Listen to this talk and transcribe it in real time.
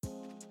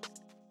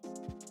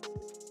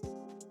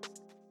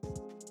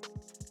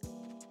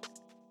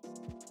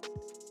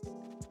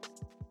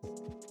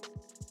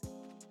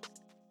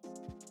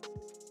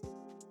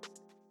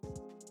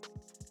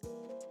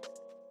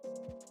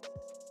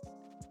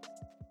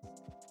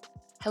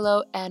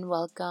Hello and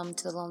welcome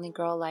to the Lonely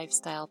Girl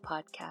Lifestyle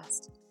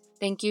Podcast.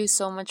 Thank you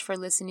so much for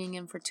listening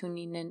and for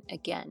tuning in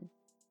again.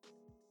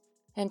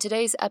 And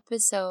today's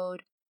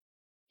episode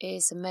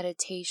is a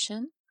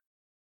meditation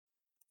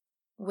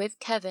with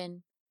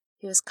Kevin.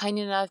 He was kind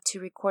enough to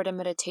record a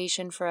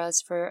meditation for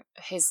us for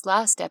his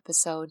last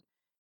episode,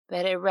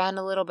 but it ran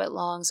a little bit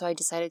long, so I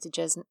decided to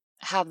just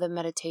have the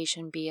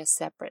meditation be a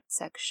separate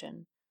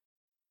section.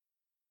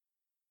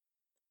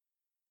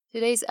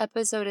 Today's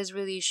episode is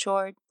really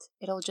short.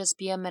 It'll just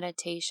be a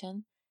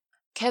meditation.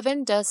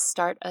 Kevin does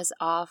start us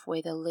off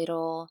with a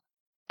little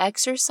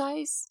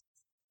exercise,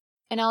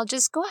 and I'll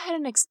just go ahead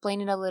and explain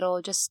it a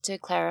little just to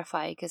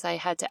clarify, because I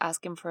had to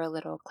ask him for a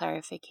little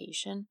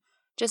clarification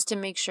just to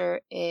make sure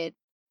it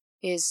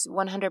is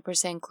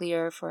 100%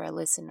 clear for a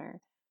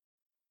listener.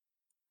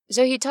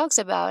 So he talks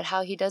about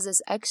how he does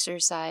this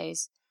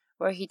exercise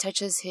where he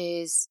touches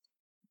his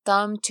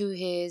thumb to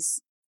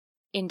his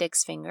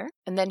index finger,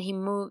 and then he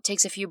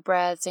takes a few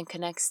breaths and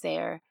connects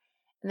there.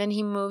 And then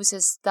he moves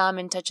his thumb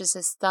and touches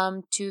his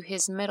thumb to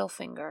his middle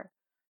finger,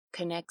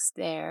 connects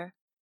there.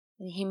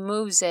 And he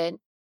moves it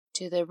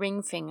to the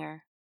ring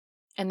finger,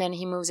 and then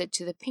he moves it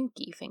to the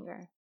pinky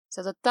finger.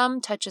 So the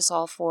thumb touches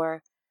all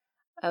four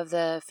of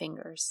the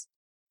fingers.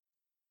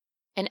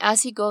 And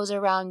as he goes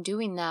around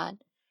doing that,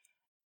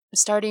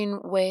 starting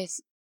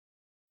with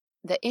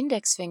the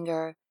index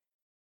finger,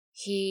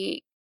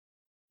 he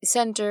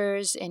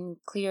centers and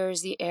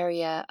clears the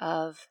area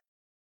of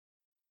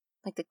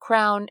like the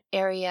crown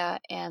area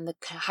and the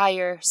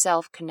higher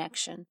self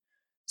connection,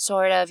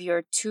 sort of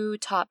your two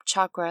top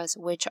chakras,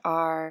 which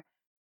are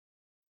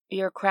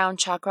your crown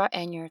chakra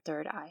and your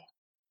third eye.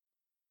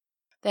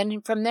 Then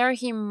from there,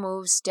 he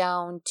moves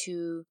down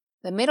to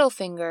the middle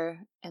finger,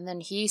 and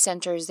then he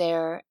centers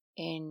there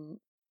in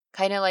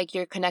kind of like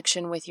your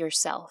connection with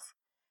yourself,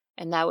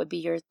 and that would be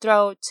your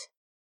throat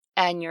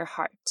and your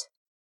heart.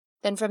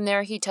 Then from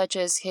there, he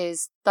touches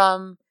his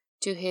thumb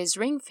to his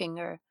ring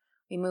finger.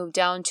 We move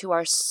down to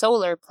our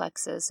solar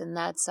plexus, and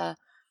that's a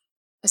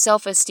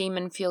self-esteem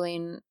and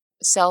feeling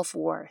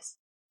self-worth.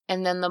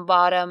 And then the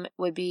bottom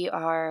would be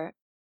our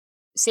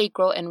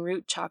sacral and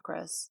root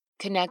chakras,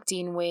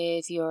 connecting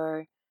with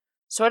your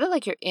sort of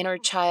like your inner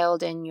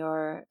child and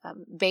your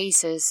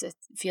basis,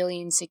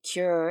 feeling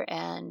secure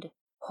and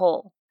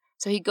whole.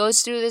 So he goes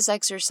through this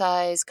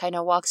exercise, kind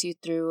of walks you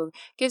through,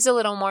 gives a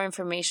little more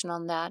information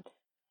on that,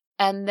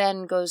 and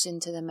then goes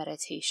into the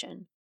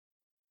meditation.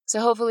 So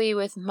hopefully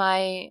with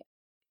my,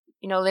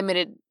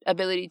 limited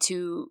ability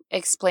to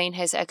explain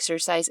his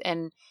exercise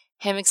and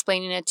him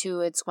explaining it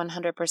too, it's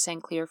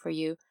 100% clear for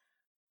you.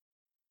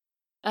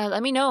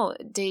 Let me know,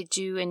 did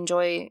you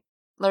enjoy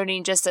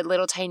learning just a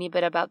little tiny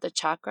bit about the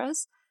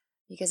chakras?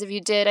 Because if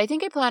you did, I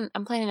think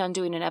I'm planning on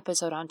doing an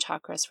episode on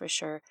chakras for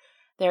sure.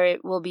 There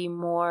will be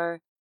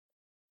more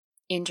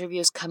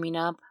interviews coming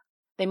up.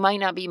 They might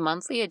not be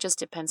monthly. It just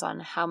depends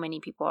on how many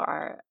people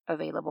are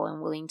available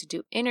and willing to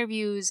do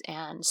interviews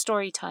and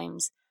story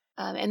times.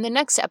 And the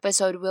next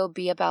episode will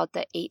be about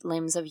the 8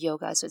 limbs of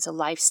yoga. So it's a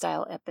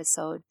lifestyle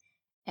episode.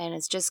 And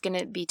it's just going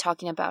to be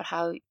talking about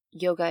how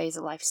yoga is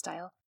a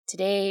lifestyle.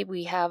 Today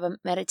we have a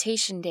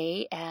meditation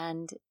day,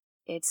 and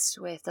it's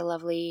with the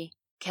lovely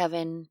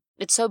Kevin.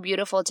 It's so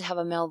beautiful to have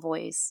a male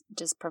voice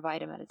just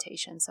provide a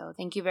meditation. So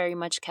thank you very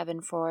much,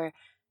 Kevin, for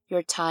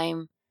your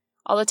time.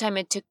 All the time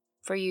it took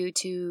for you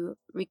to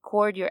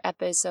record your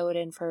episode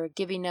and for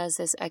giving us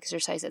this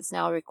exercise that's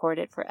now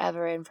recorded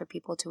forever and for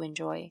people to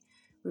enjoy.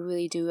 We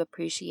really do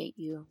appreciate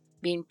you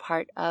being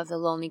part of the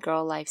Lonely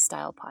Girl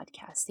Lifestyle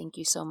Podcast. Thank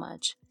you so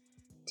much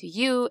to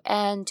you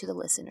and to the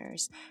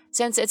listeners.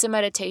 Since it's a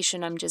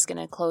meditation, I'm just going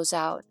to close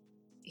out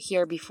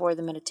here before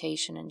the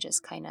meditation and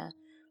just kind of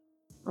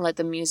let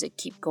the music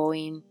keep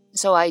going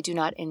so I do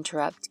not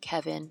interrupt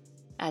Kevin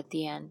at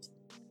the end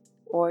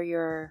or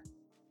your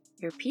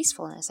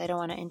peacefulness. I don't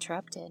want to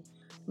interrupt it.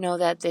 Know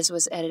that this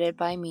was edited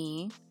by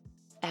me,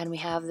 and we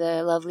have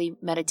the lovely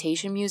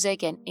meditation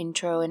music and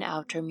intro and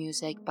outro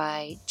music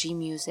by G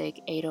Music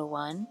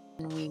 801,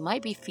 and we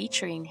might be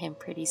featuring him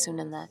pretty soon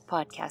in the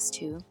podcast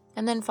too.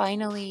 And then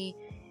finally,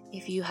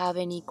 if you have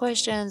any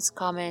questions,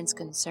 comments,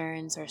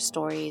 concerns, or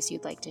stories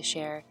you'd like to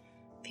share,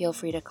 feel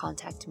free to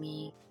contact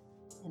me.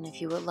 And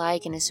if you would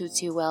like and it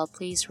suits you well,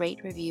 please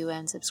rate, review,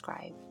 and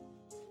subscribe.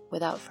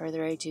 Without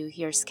further ado,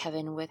 here's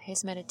Kevin with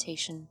his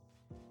meditation.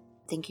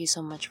 Thank you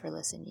so much for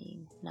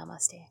listening.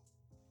 Namaste.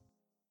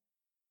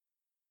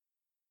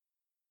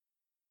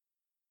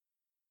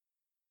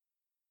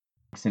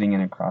 Sitting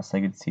in a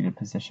cross-legged seated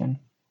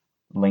position,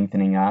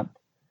 lengthening up,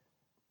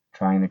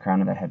 drawing the crown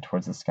of the head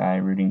towards the sky,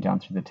 rooting down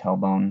through the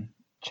tailbone,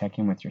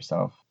 checking with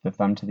yourself. The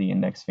thumb to the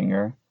index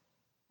finger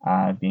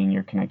being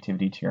your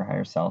connectivity to your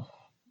higher self.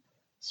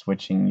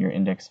 Switching your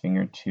index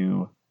finger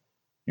to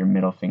your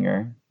middle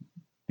finger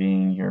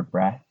being your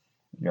breath,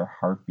 your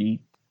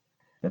heartbeat.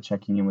 The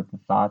checking in with the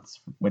thoughts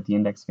with the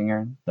index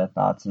finger, the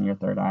thoughts in your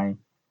third eye,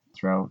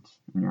 throat,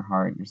 and your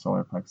heart, your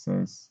solar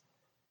plexus,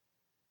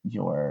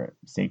 your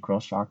sacral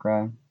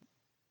chakra,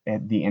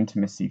 the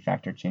intimacy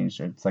factor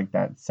changed. It's like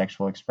that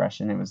sexual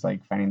expression. It was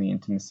like finding the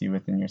intimacy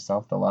within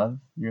yourself, the love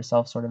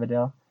yourself sort of a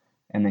deal.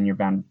 And then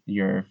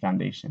your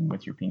foundation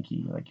with your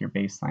pinky, like your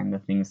baseline, the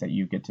things that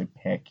you get to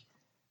pick.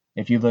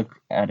 If you look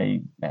at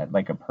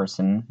like a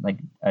person, like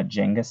a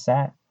Jenga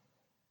set,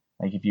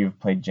 like if you've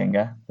played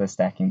Jenga, the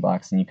stacking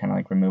blocks, and you kind of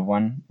like remove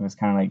one, it was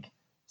kind of like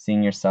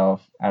seeing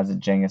yourself as a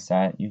Jenga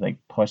set. You like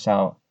push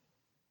out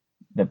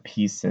the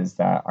pieces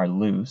that are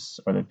loose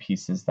or the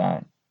pieces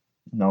that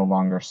no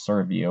longer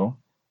serve you,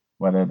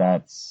 whether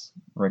that's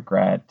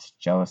regret,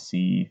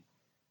 jealousy,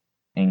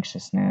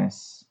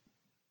 anxiousness,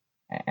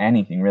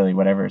 anything really,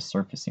 whatever is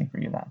surfacing for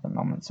you at the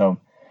moment. So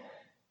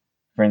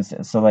for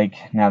instance, so like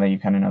now that you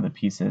kind of know the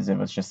pieces, it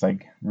was just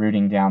like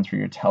rooting down through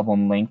your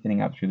tailbone,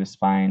 lengthening up through the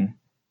spine,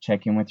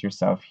 check in with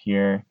yourself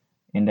here,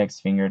 index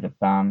finger to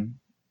thumb,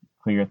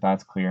 clear your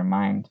thoughts, clear your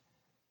mind,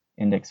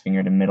 index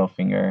finger to middle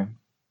finger,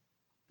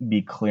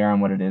 be clear on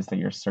what it is that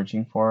you're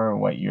searching for,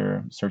 what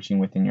you're searching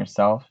within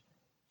yourself,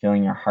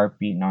 feeling your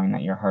heartbeat, knowing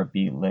that your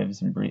heartbeat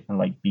lives and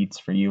like beats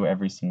for you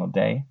every single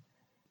day.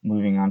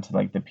 Moving on to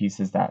like the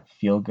pieces that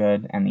feel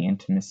good and the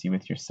intimacy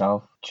with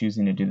yourself,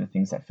 choosing to do the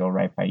things that feel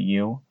right by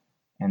you,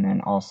 and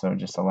then also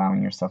just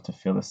allowing yourself to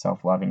feel the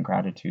self-love and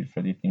gratitude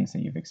for the things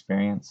that you've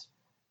experienced.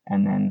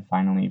 And then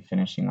finally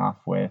finishing off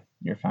with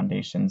your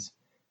foundations,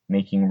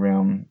 making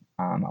room,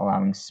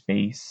 allowing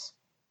space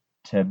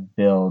to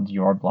build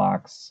your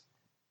blocks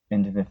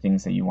into the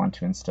things that you want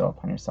to instill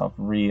upon yourself,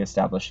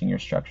 re-establishing your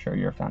structure,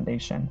 your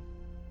foundation.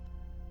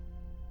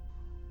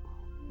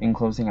 In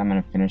closing, I'm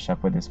going to finish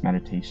up with this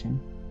meditation.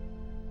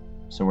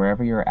 So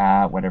wherever you're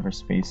at, whatever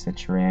space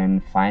that you're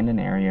in, find an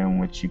area in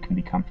which you can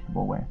be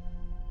comfortable with.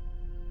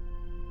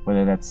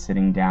 Whether that's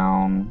sitting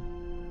down,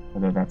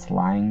 whether that's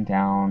lying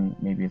down,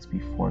 maybe it's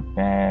before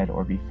bed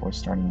or before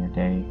starting your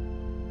day,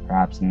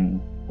 perhaps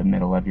in the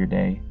middle of your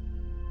day.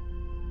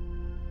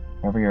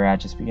 Wherever you're at,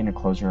 just begin to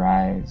close your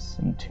eyes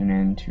and tune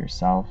in to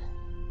yourself.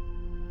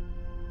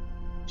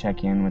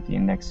 Check in with the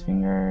index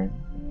finger,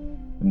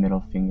 the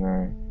middle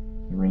finger,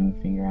 the ring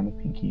finger, and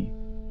the pinky.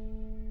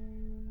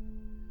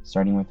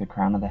 Starting with the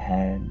crown of the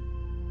head,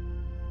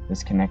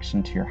 this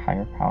connection to your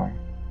higher power.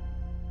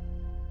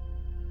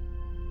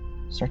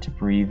 Start to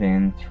breathe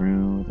in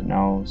through the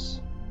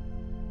nose.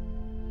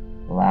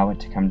 Allow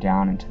it to come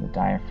down into the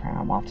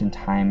diaphragm.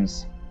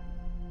 Oftentimes,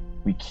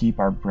 we keep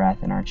our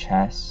breath in our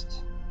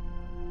chest,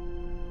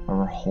 where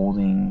we're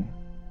holding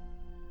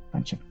a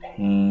bunch of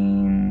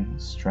pain,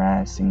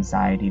 stress,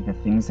 anxiety, the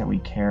things that we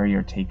carry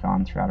or take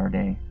on throughout our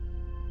day.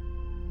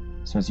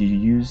 So as you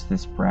use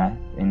this breath,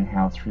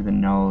 inhale through the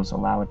nose,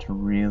 allow it to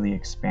really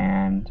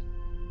expand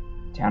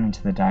down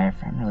into the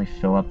diaphragm, really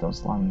fill up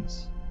those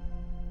lungs.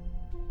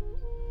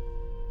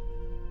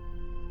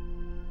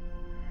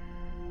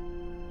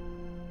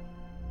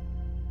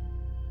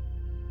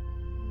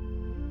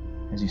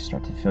 As you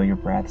start to feel your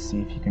breath, see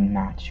if you can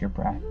match your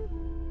breath.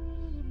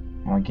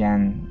 Now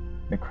again,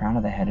 the crown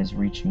of the head is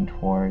reaching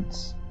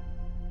towards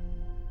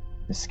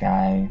the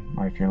sky,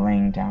 or if you're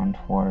laying down,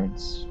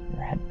 towards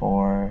your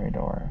headboard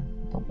or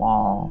the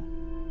wall.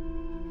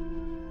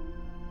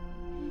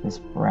 This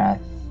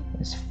breath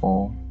is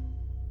full.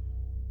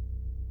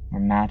 We're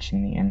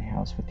matching the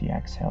inhales with the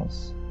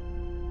exhales.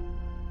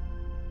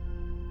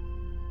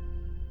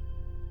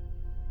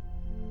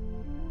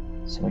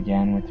 So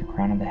again, with the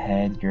crown of the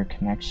head, your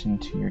connection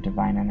to your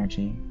divine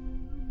energy.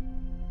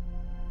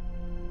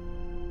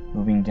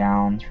 Moving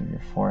down through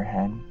your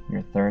forehead,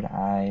 your third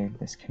eye,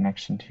 this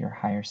connection to your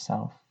higher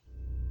self.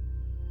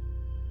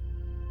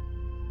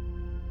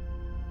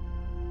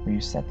 Where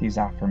you set these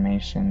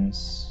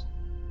affirmations,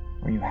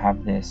 where you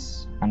have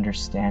this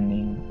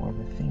understanding, or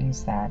the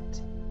things that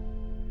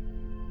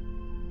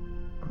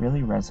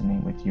really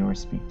resonate with you or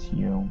speak to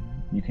you,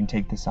 you can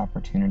take this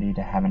opportunity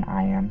to have an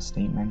I am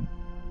statement.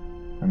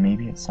 Or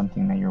maybe it's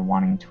something that you're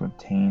wanting to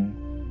obtain.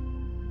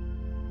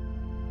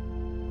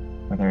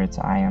 Whether it's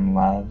I am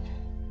love,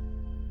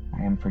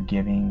 I am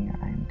forgiving,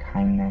 I am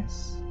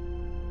kindness,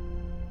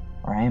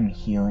 or I am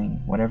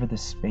healing. Whatever the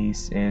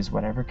space is,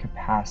 whatever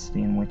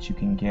capacity in which you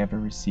can give or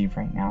receive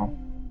right now,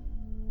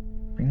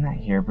 bring that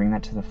here, bring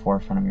that to the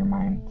forefront of your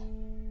mind.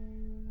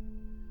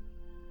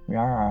 We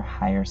are our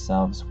higher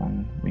selves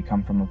when we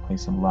come from a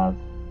place of love.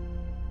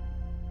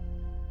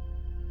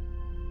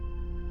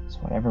 So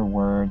whatever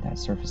word that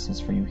surfaces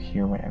for you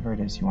here, whatever it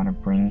is you want to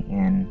bring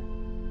in,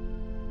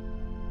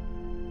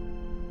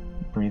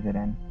 breathe it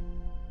in.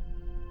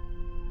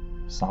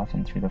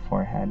 Soften through the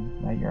forehead,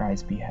 let your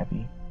eyes be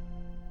heavy.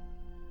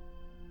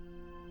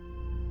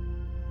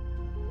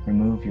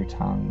 Remove your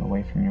tongue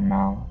away from your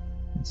mouth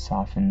and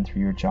soften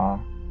through your jaw.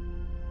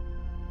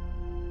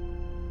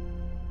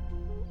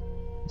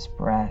 This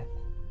breath,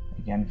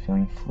 again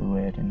feeling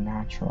fluid and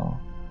natural.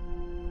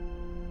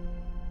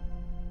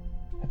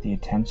 Put the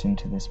attention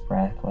to this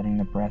breath, letting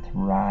the breath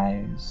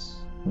rise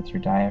with your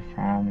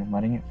diaphragm and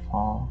letting it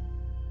fall,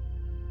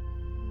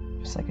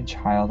 just like a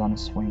child on a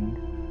swing.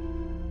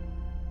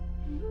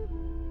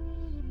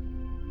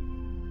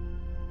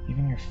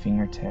 Even your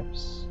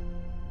fingertips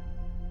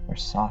are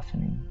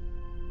softening.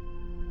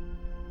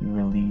 You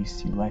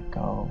release, you let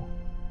go.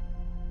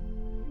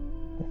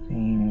 The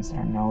things that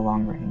are no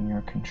longer in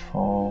your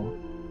control.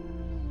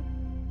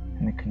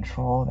 And the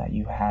control that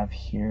you have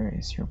here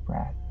is your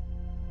breath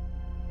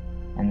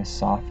and the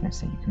softness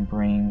that you can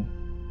bring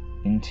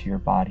into your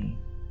body.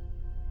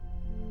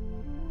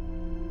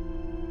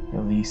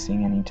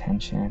 Releasing any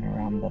tension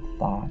around the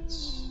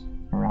thoughts,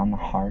 around the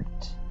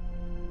heart.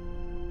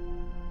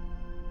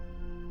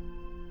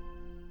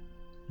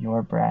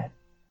 Your breath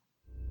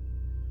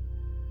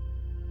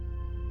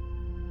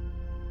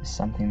is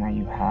something that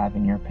you have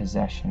in your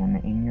possession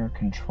and in your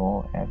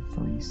control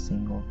every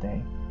single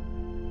day,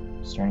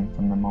 starting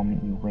from the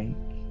moment you wake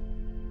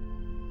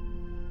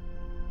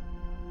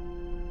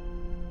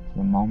to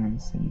the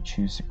moments that you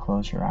choose to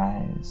close your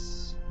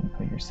eyes and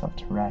put yourself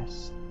to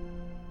rest.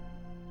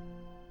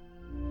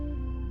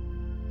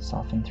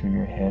 Soften through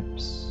your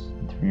hips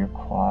and through your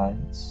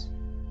quads.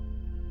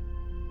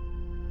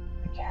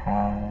 The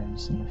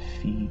calves and the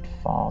feet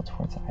fall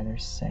towards either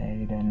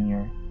side, and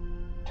your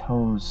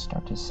toes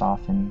start to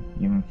soften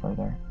even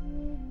further.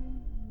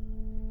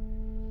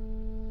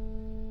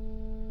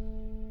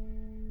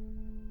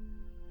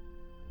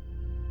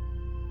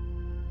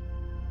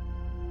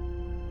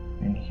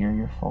 And here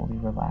you're fully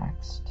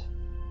relaxed.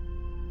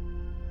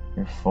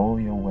 You're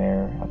fully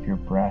aware of your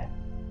breath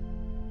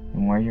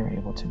and where you're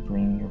able to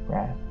bring your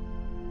breath.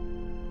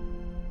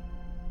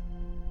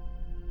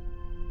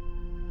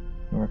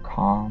 You are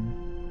calm,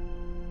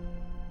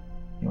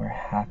 you are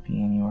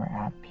happy, and you are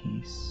at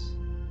peace.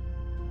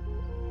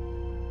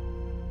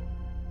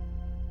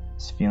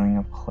 This feeling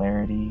of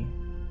clarity,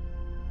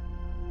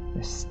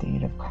 this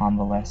state of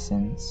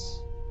convalescence,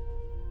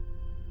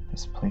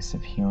 this place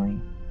of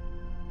healing.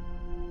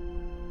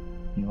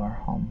 You are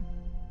home.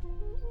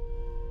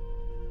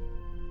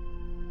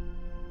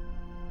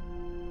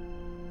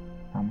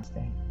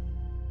 Namaste.